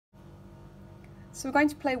So we're going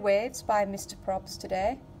to play Waves by Mr. Probs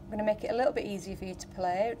today. I'm going to make it a little bit easier for you to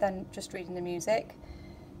play than just reading the music.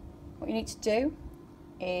 What you need to do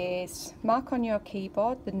is mark on your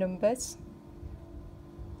keyboard the numbers,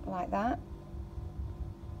 like that.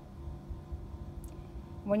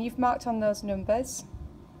 When you've marked on those numbers,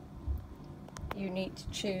 you need to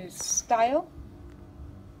choose Style,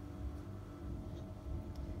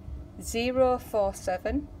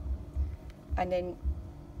 047, and then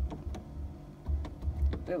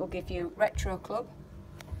it will give you Retro Club.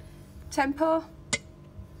 Tempo,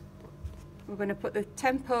 we're going to put the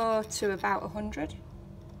tempo to about 100.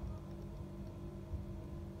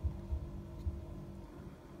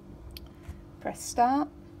 Press Start.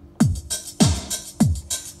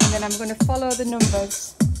 And then I'm going to follow the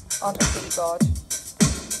numbers on the keyboard.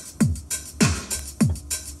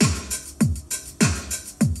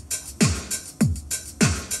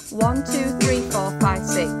 One, 2, 3, 4, 5,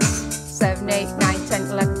 6, 7, 8, 9, 10,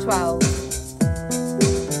 11, 12.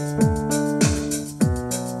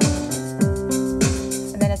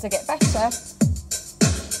 And then as I get better,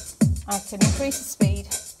 I can increase the speed.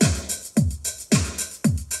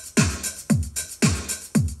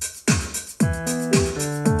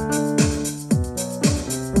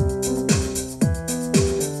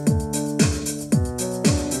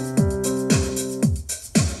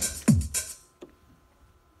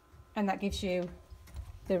 And that gives you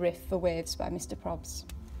the riff for Waves by Mr. Probs.